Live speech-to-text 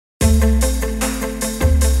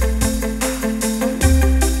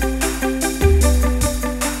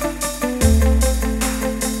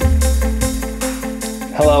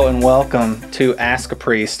and welcome to Ask a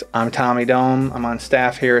Priest. I'm Tommy Dome. I'm on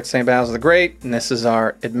staff here at St. Basil the Great, and this is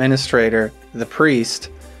our administrator, the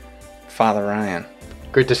priest, Father Ryan.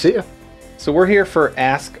 Great to see you. So we're here for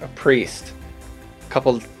Ask a Priest.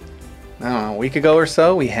 A week ago or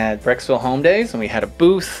so, we had Brecksville Home Days, and we had a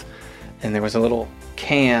booth, and there was a little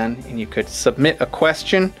can, and you could submit a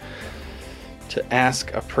question to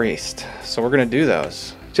ask a priest. So we're going to do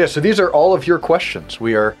those. So these are all of your questions.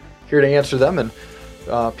 We are here to answer them, and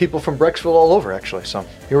people from Brecksville all over, actually. So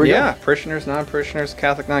here we go. Yeah, parishioners, non-parishioners,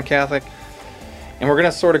 Catholic, non-Catholic. And we're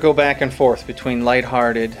going to sort of go back and forth between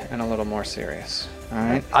lighthearted and a little more serious. All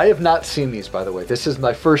right? I have not seen these, by the way. This is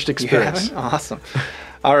my first experience. You haven't? Awesome.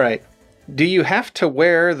 All right. Do you have to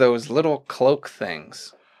wear those little cloak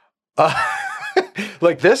things?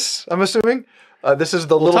 Like this, I'm assuming? This is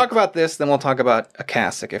the We'll talk about this, then we'll talk about a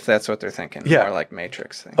cassock, if that's what they're thinking. Yeah. Or like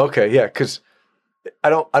Matrix thing. Okay, yeah, because I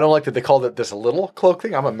don't like that they called it this little cloak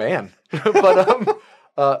thing. I'm a man. but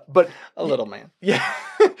A little man. Yeah.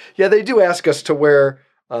 Yeah, they do ask us to wear,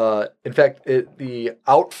 in fact, the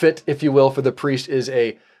outfit, if you will, for the priest is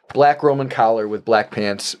a black Roman collar with black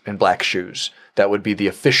pants and black shoes. That would be the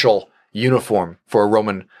official uniform for a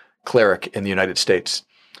Roman cleric in the United States.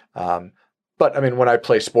 But, I mean, when I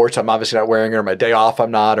play sports, I'm obviously not wearing it, or my day off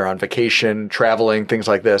I'm not, or on vacation, traveling, things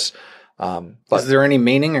like this. But is there any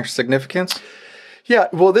meaning or significance? Yeah,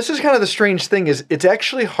 well, this is kind of the strange thing, is it's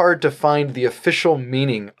actually hard to find the official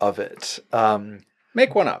meaning of it.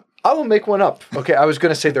 Make one up. I will make one up. Okay, I was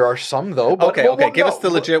going to say there are some, though. But Okay. Give us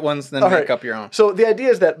the legit ones, then make up your own. So the idea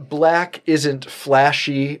is that black isn't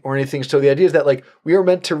flashy or anything. So the idea is that, like, we are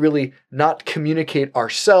meant to really not communicate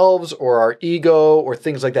ourselves or our ego or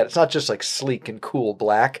things like that. It's not just like sleek and cool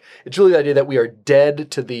black. It's really the idea that we are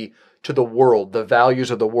dead to the world, the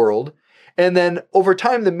values of the world. And then over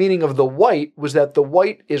time, the meaning of the white was that the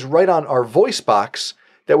white is right on our voice box,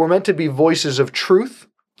 that we're meant to be voices of truth,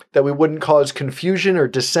 that we wouldn't cause confusion or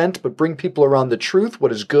dissent, but bring people around the truth,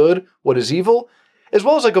 what is good, what is evil, as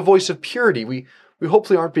well as like a voice of purity. We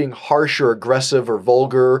hopefully aren't being harsh or aggressive or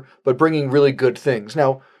vulgar, but bringing really good things.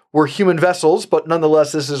 Now, we're human vessels, but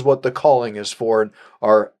nonetheless, this is what the calling is for. And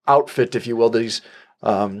our outfit, if you will, these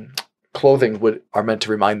clothing are meant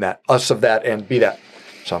to remind us of that and be that.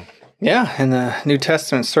 So, yeah, and the New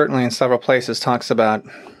Testament certainly in several places talks about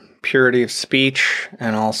purity of speech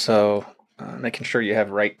and also making sure you have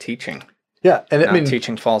right teaching. Yeah, and not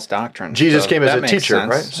teaching false doctrine. Jesus came as a teacher,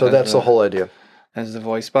 right? So that's the whole idea. As the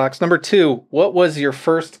voice box. Number 2, what was your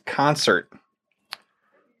first concert?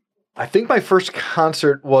 I think my first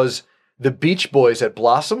concert was the Beach Boys at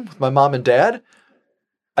Blossom with my mom and dad.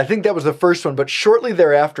 I think that was the first one, but shortly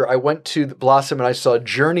thereafter, I went to Blossom and I saw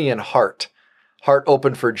Journey and Heart. Heart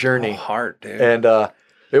opened for Journey. Oh, Heart, dude. And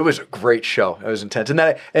it was a great show. It was intense. And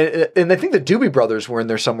I think the Doobie Brothers were in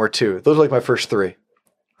there somewhere too. Those were like my first 3.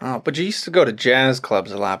 Oh, but you used to go to jazz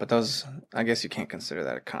clubs a lot, but those, I guess you can't consider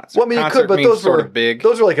that a concert. Well, I mean, you could, but those were big.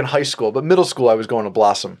 Those were like in high school, but middle school I was going to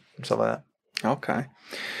Blossom and stuff like that. Okay.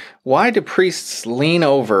 Why do priests lean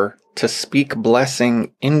over to speak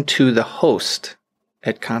blessing into the host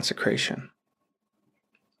at consecration?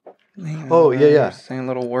 Yeah. Saying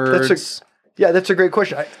little words. That's a great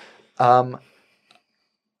question.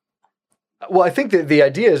 Well, I think that the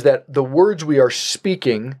idea is that the words we are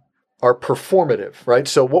speaking are performative, right?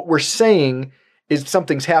 So what we're saying is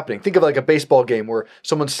something's happening. Think of like a baseball game where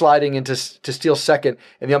someone's sliding in to steal second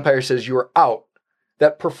and the umpire says, "You're out."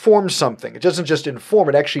 That performs something. It doesn't just inform,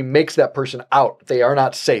 it actually makes that person out. They are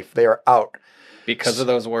not safe. They are out. Because of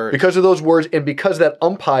those words. Because of those words, and because that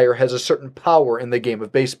umpire has a certain power in the game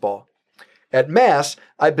of baseball. At Mass,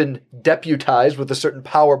 I've been deputized with a certain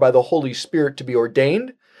power by the Holy Spirit to be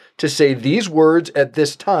ordained to say these words at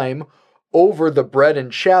this time over the bread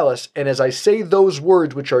and chalice. And as I say those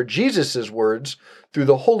words, which are Jesus's words, through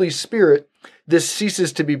the Holy Spirit, this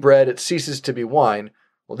ceases to be bread, it ceases to be wine.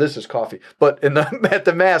 Well, this is coffee. But at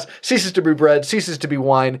the Mass, ceases to be bread, ceases to be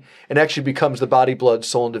wine, and actually becomes the body, blood,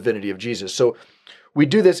 soul, and divinity of Jesus. So we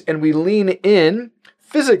do this and we lean in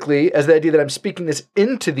physically as the idea that I'm speaking this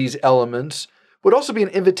into these elements would also be an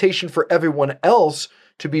invitation for everyone else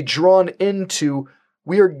to be drawn into.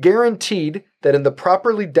 We are guaranteed that in the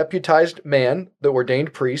properly deputized man, the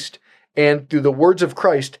ordained priest, and through the words of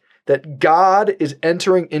Christ, that God is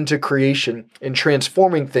entering into creation and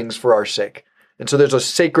transforming things for our sake. And so there's a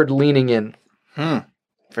sacred leaning in.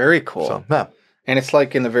 Very cool. So, yeah. And it's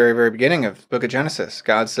like in the very, very beginning of the book of Genesis,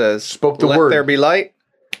 God says, spoke the let word. There be light.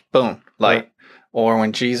 Boom, light. Right. Or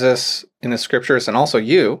when Jesus in the scriptures, and also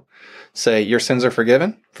you, say, your sins are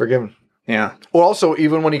forgiven. Forgiven. Yeah. Or also,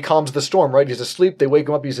 even when he calms the storm, right? He's asleep. They wake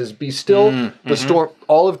him up. He says, "Be still." The storm,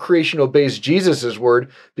 all of creation obeys Jesus' word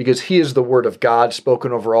because he is the word of God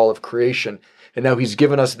spoken over all of creation. And now he's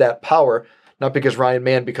given us that power, not because Ryan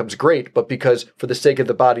Mann becomes great, but because for the sake of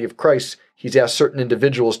the body of Christ, he's asked certain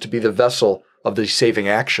individuals to be the vessel of these saving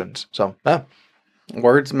actions. So,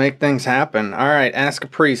 Words make things happen. All right, ask a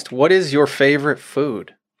priest. What is your favorite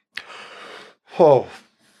food? Oh,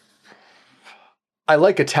 I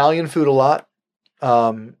like Italian food a lot,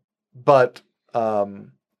 but I've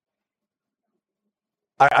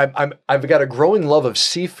got a growing love of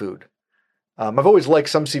seafood. I've always liked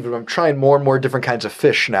some seafood. I'm trying more and more different kinds of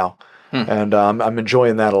fish now, and I'm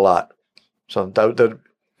enjoying that a lot. So the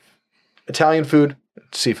Italian food,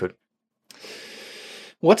 seafood.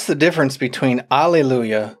 What's the difference between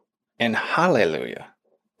Alleluia and Hallelujah?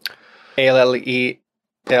 Alleluia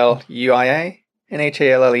and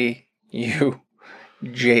Hallelujah.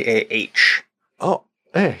 Oh,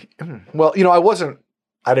 hey. Well,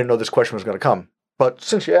 I didn't know this question was going to come, but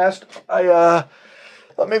since you asked, I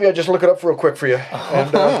thought maybe I'd just look it up real quick for you.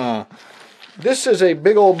 And this is a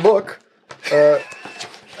big old book.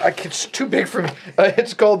 It's too big for me.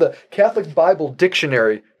 It's called the Catholic Bible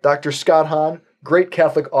Dictionary. Dr. Scott Hahn, great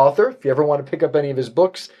Catholic author. If you ever want to pick up any of his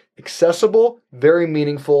books, accessible, very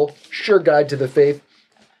meaningful, sure guide to the faith.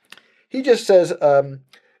 He just says,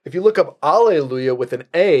 if you look up Alleluia with an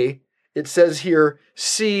A, it says here,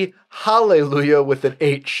 see Hallelujah with an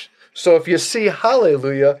H. So if you see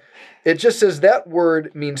Hallelujah, it just says that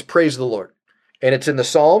word means praise the Lord. And it's in the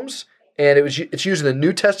Psalms, and it's used in the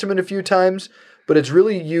New Testament a few times, but it's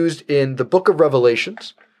really used in the book of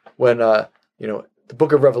Revelations when, the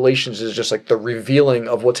book of Revelations is just like the revealing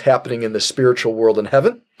of what's happening in the spiritual world in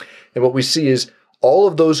heaven. And what we see is all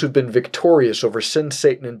of those who've been victorious over sin,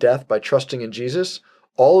 Satan, and death by trusting in Jesus,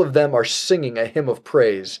 all of them are singing a hymn of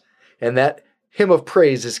praise. And that hymn of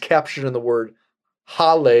praise is captured in the word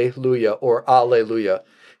Hallelujah or Alleluia.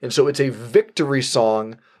 And so it's a victory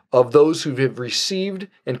song of those who have received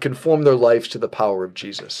and conformed their lives to the power of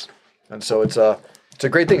Jesus. And so it's a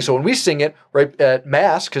great thing. So when we sing it right at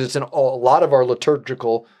Mass, because it's in a lot of our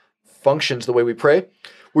liturgical functions, the way we pray,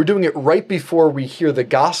 we're doing it right before we hear the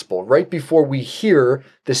gospel, right before we hear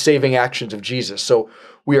the saving actions of Jesus. So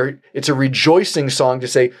it's a rejoicing song to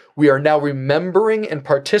say we are now remembering and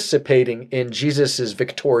participating in Jesus'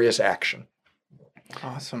 victorious action.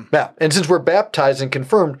 Awesome. Yeah, and since we're baptized and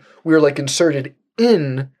confirmed, we are like inserted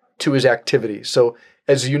into his activity. So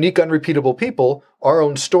as unique, unrepeatable people, our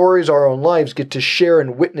own stories, our own lives get to share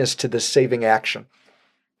and witness to this saving action.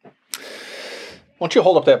 Why don't you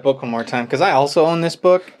hold up that book one more time? Because I also own this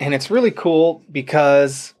book, and it's really cool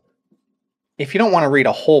because if you don't want to read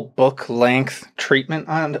a whole book-length treatment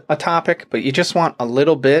on a topic, but you just want a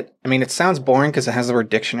little bit, I mean, it sounds boring because it has the word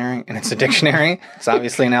dictionary, and it's a dictionary. It's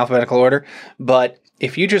obviously in alphabetical order. But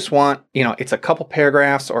if you just want, it's a couple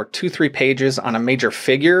paragraphs or 2-3 pages on a major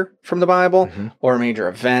figure from the Bible, or a major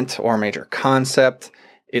event, or a major concept,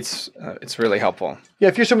 it's really helpful. Yeah,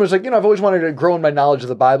 if you're someone who's like, I've always wanted to grow in my knowledge of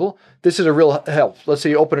the Bible, this is a real help. Let's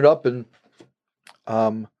say you open it up and,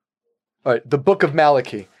 all right, the book of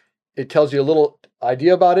Malachi. It tells you a little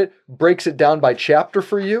idea about it, breaks it down by chapter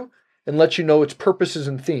for you, and lets you know its purposes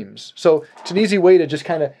and themes. So it's an easy way to just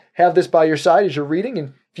kind of have this by your side as you're reading.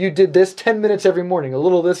 And if you did this 10 minutes every morning, a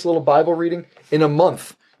little Bible reading, in a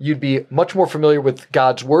month, you'd be much more familiar with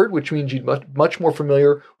God's word, which means you'd much more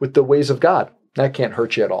familiar with the ways of God. That can't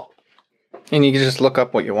hurt you at all. And you can just look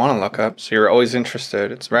up what you want to look up, so you're always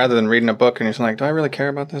interested. It's rather than reading a book and you're just like, do I really care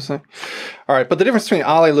about this thing? All right, but the difference between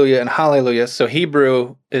Alleluia and Hallelujah, so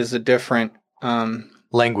Hebrew is a different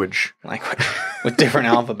language with different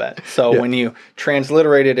alphabet. So when you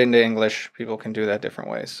transliterate it into English, people can do that different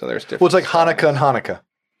ways. So there's different. Well, it's like Hanukkah and Hanukkah.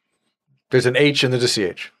 There's an H and there's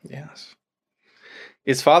a CH. Yes.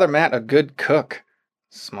 Is Father Matt a good cook?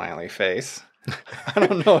 Smiley face. I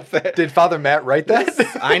don't know if that... Did Father Matt write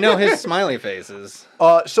that? I know his smiley faces.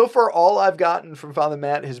 So far, all I've gotten from Father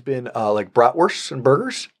Matt has been like bratwursts and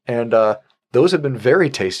burgers, and those have been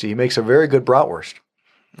very tasty. He makes a very good bratwurst.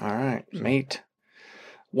 All right, mate.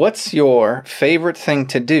 What's your favorite thing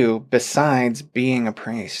to do besides being a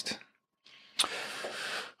priest?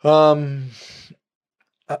 I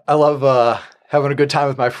love having a good time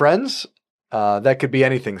with my friends. That could be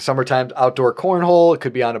anything. Summertime outdoor cornhole. It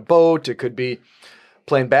could be on a boat. It could be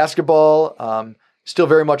playing basketball. Still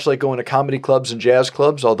very much like going to comedy clubs and jazz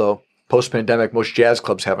clubs, although post-pandemic, most jazz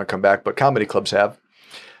clubs haven't come back, but comedy clubs have.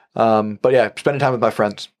 But yeah, spending time with my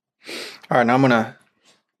friends. All right, now I'm going to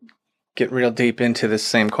get real deep into this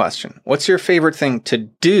same question. What's your favorite thing to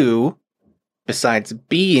do besides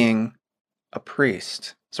being a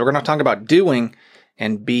priest. So we're going to talk about doing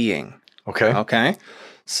and being. Okay. Okay?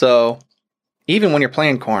 So even when you're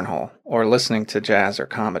playing cornhole or listening to jazz or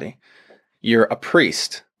comedy, you're a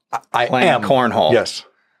priest I playing am. cornhole. Yes.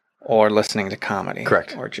 Or listening to comedy.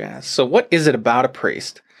 Correct. Or jazz. So what is it about a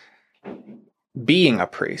priest? Being a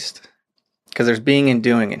priest. Because there's being and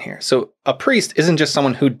doing in here. So a priest isn't just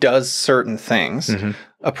someone who does certain things. Mm-hmm.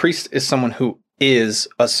 A priest is someone who is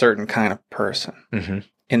a certain kind of person Mm-hmm.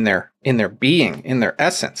 in their being, in their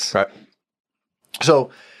essence. Right. So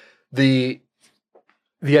the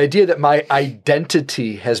idea that my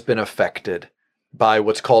identity has been affected by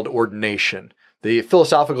what's called ordination. The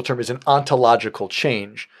philosophical term is an ontological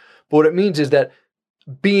change. But what it means is that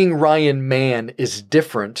being Ryan Mann is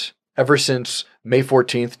different ever since May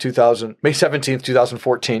 17th,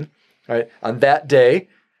 2014. Right? On that day,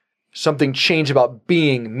 something changed about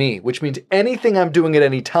being me, which means anything I'm doing at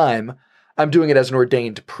any time, I'm doing it as an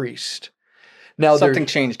ordained priest. Now, Something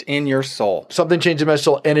changed in your soul. Something changed in my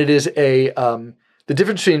soul, and it is the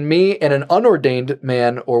difference between me and an unordained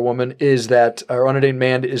man or woman is that, or unordained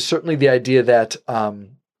man, is certainly the idea that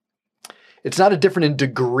it's not a different in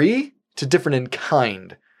degree, it's a different in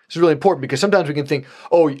kind. This is really important because sometimes we can think,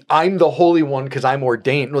 oh, I'm the holy one because I'm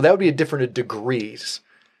ordained. No, that would be a different in degrees.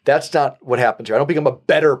 That's not what happens here. I don't become a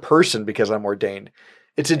better person because I'm ordained.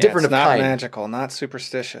 It's a different of kind. It's not magical, not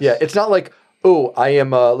superstitious. Yeah, it's not like, oh, I am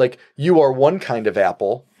like, you are one kind of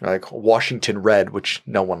apple, like Washington Red, which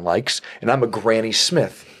no one likes, and I'm a Granny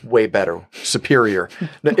Smith, way better, superior.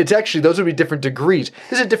 No, it's actually, those would be different degrees.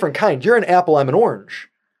 This is a different kind. You're an apple, I'm an orange.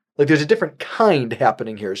 Like there's a different kind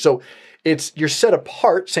happening here. So you're set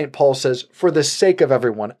apart, St. Paul says, for the sake of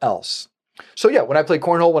everyone else. So yeah, when I play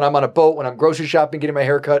cornhole, when I'm on a boat, when I'm grocery shopping, getting my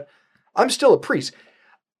hair cut, I'm still a priest.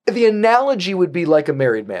 The analogy would be like a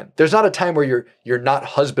married man. There's not a time where you're not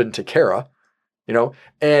husband to Kara,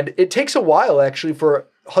 and it takes a while actually for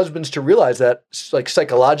husbands to realize that, like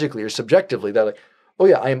psychologically or subjectively, that like, oh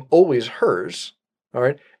yeah, I am always hers. All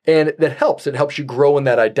right. And that helps. It helps you grow in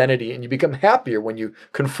that identity and you become happier when you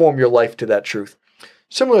conform your life to that truth.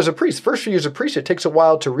 Similar as a priest. First few years of priest, it takes a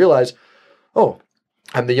while to realize, oh,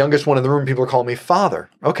 I'm the youngest one in the room. People are calling me father.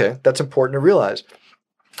 Okay, that's important to realize.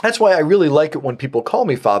 That's why I really like it when people call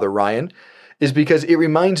me Father Ryan, is because it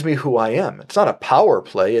reminds me who I am. It's not a power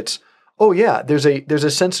play. It's, oh yeah, there's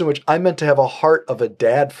a sense in which I'm meant to have a heart of a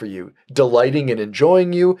dad for you, delighting and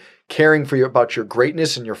enjoying you, caring for you about your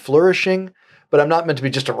greatness and your flourishing. But I'm not meant to be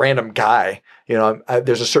just a random guy.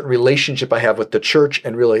 There's a certain relationship I have with the church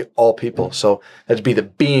and really all people. So that'd be the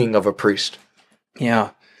being of a priest.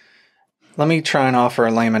 Yeah. Let me try and offer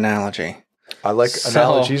a lame analogy. I like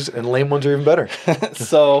analogies, and lame ones are even better.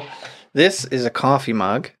 So this is a coffee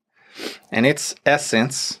mug, and its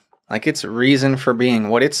essence, like its reason for being,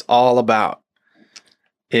 what it's all about,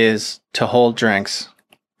 is to hold drinks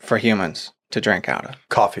for humans to drink out of.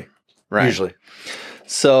 Coffee, right? Usually.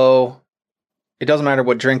 So it doesn't matter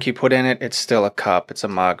what drink you put in it, it's still a cup, it's a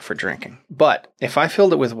mug for drinking. But if I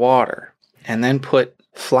filled it with water and then put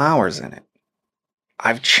flowers in it,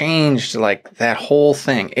 I've changed like that whole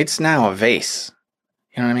thing. It's now a vase.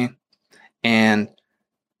 You know what I mean? And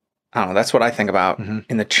I don't know, that's what I think about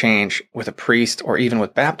in the change with a priest or even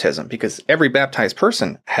with baptism, because every baptized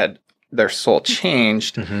person had their soul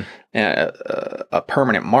changed, a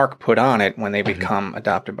permanent mark put on it when they become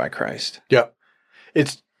adopted by Christ. Yeah.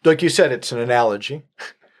 It's like you said, it's an analogy,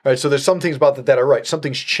 right? So there's some things about that are right.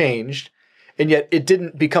 Something's changed, and yet it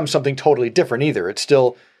didn't become something totally different either. It's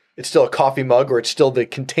still a coffee mug, or it's still the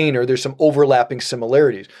container. There's some overlapping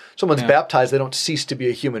similarities. Someone's baptized, they don't cease to be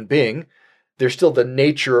a human being. They're still the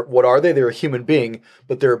nature. What are they? They're a human being,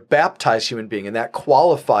 but they're a baptized human being, and that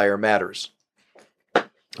qualifier matters.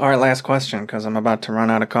 All right, last question, because I'm about to run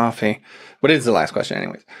out of coffee. But it is the last question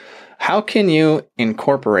anyways. How can you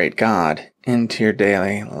incorporate God into your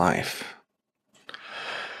daily life?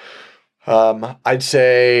 I'd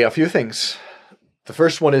say a few things. The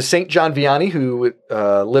first one is St. John Vianney, who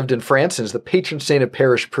lived in France and is the patron saint of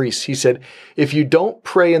parish priests. He said, if you don't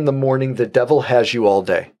pray in the morning, the devil has you all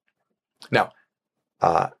day. Now,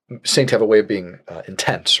 saints have a way of being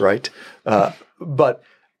intense, right? But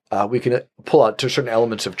we can pull out to certain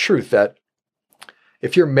elements of truth that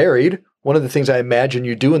if you're married, one of the things I imagine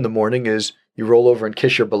you do in the morning is you roll over and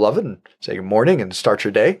kiss your beloved and say good morning and start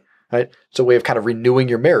your day. Right? It's a way of kind of renewing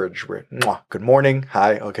your marriage. Where, good morning,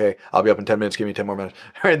 hi, okay, I'll be up in 10 minutes, give me 10 more minutes.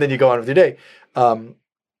 And then you go on with your day.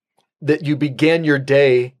 That you began your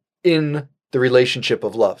day in the relationship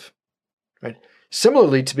of love. Right?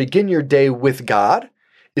 Similarly, to begin your day with God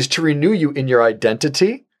is to renew you in your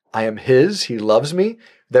identity. I am His, He loves me.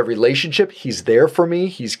 that relationship. He's there for me.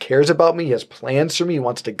 He cares about me. He has plans for me. He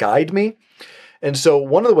wants to guide me. And so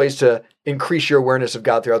one of the ways to increase your awareness of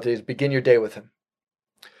God throughout the day is begin your day with him.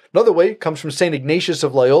 Another way comes from St. Ignatius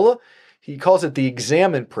of Loyola. He calls it the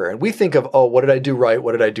examine prayer. And we think of, oh, what did I do right?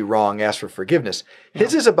 What did I do wrong? Ask for forgiveness.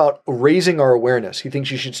 His is about raising our awareness. He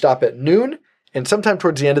thinks you should stop at noon and sometime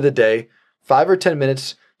towards the end of the day, 5 or 10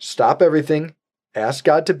 minutes, stop everything, ask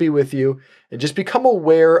God to be with you, and just become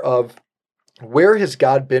aware of where has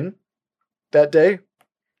God been that day?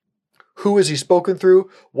 Who has he spoken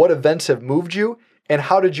through? What events have moved you? And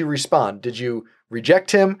how did you respond? Did you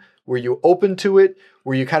reject him? Were you open to it?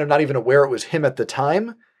 Were you kind of not even aware it was him at the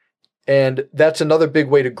time? And that's another big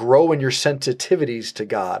way to grow in your sensitivities to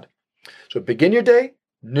God. So begin your day,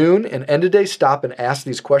 noon and end of day, stop and ask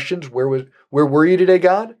these questions. Where were you today,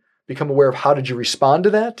 God? Become aware of how did you respond to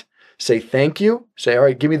that? Say thank you. Say, all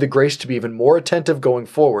right, give me the grace to be even more attentive going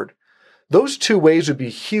forward. Those 2 ways would be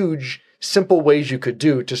huge, simple ways you could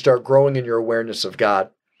do to start growing in your awareness of God.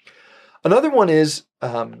 Another one is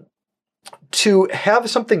to have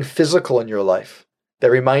something physical in your life that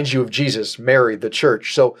reminds you of Jesus, Mary, the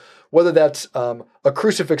church. So whether that's a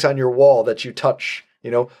crucifix on your wall that you touch,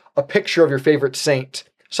 a picture of your favorite saint,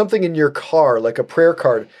 something in your car, like a prayer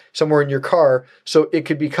card somewhere in your car, so it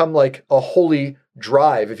could become like a holy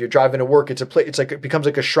drive. If you're driving to work, it becomes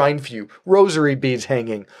like a shrine for you. Rosary beads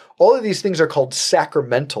hanging. All of these things are called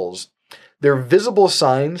sacramentals. They're visible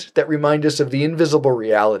signs that remind us of the invisible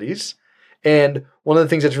realities. And one of the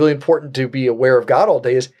things that's really important to be aware of God all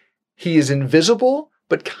day is he is invisible,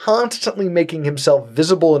 but constantly making himself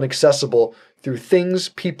visible and accessible through things,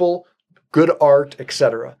 people, good art,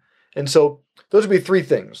 etc. And so those would be 3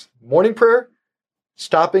 things. Morning prayer,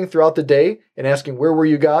 stopping throughout the day and asking, where were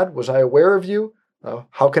you, God? Was I aware of you?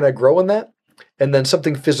 How can I grow in that? And then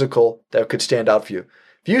something physical that could stand out for you.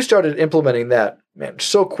 If you started implementing that, man,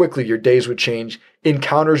 so quickly your days would change.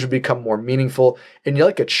 Encounters would become more meaningful. And you're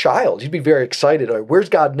like a child. You'd be very excited. Like, where's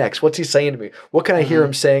God next? What's he saying to me? What can I hear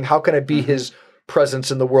him saying? How can I be his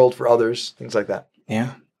presence in the world for others? Things like that.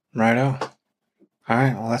 Yeah, righto. All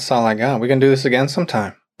right, well, that's all I got. We can do this again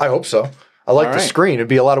sometime. I hope so. I like the screen. It'd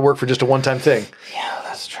be a lot of work for just a one-time thing. Yeah,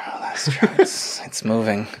 that's true. It's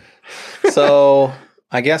moving. So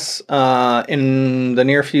I guess in the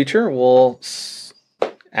near future, we'll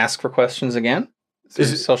ask for questions again.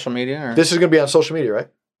 Is it social media? Or? This is going to be on social media, right?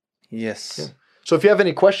 Yes. Yeah. So if you have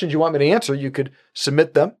any questions you want me to answer, you could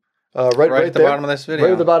submit them right at the there, bottom of this video.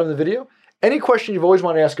 Right at the bottom of the video. Any question you've always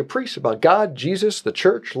wanted to ask a priest about God, Jesus, the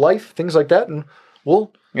church, life, things like that, and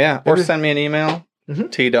we'll... Yeah, or send me an email,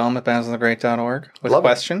 tdome@basilthegreat.org with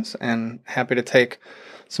questions, and happy to take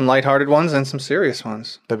some lighthearted ones and some serious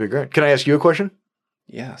ones. That'd be great. Can I ask you a question?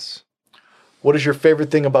 Yes. What is your favorite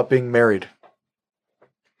thing about being married?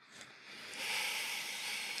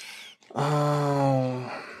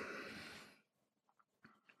 Oh.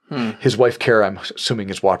 His wife, Kara, I'm assuming,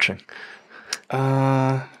 is watching.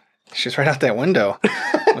 She's right out that window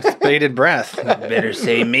with bated breath. Better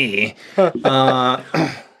say me.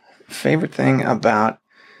 Favorite thing about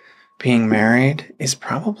being married is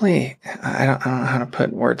probably, I don't know how to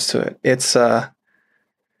put words to it. It's,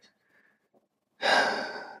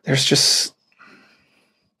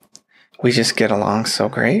 we just get along so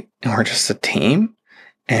great, and we're just a team,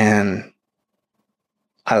 and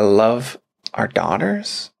I love our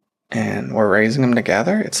daughters, and we're raising them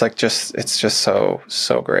together. It's just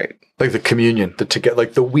so great. Like the communion,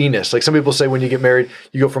 like the we-ness. Like some people say when you get married,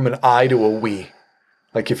 you go from an I to a we.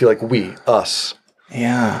 Like you feel like we, us.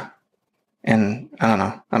 Yeah. And I don't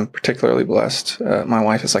know. I'm particularly blessed. My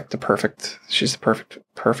wife is like she's the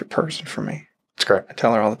perfect person for me. It's great. I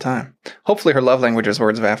tell her all the time. Hopefully her love language is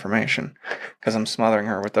words of affirmation, because I'm smothering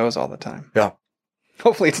her with those all the time. Yeah.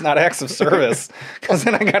 Hopefully it's not acts of service, because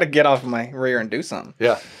then I got to get off my rear and do something.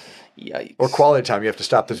 Yeah. Yikes. Or quality time. You have to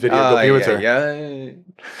stop this video and go be with her. Yeah.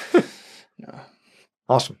 No.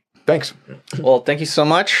 Awesome. Thanks. Well, thank you so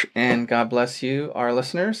much, and God bless you, our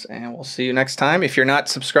listeners, and we'll see you next time. If you're not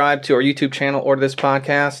subscribed to our YouTube channel or to this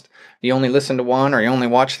podcast, you only listen to one or you only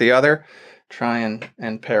watch the other, try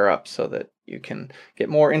and pair up so that you can get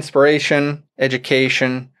more inspiration,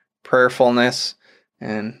 education, prayerfulness,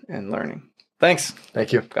 and learning. Thanks.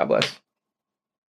 Thank you. God bless.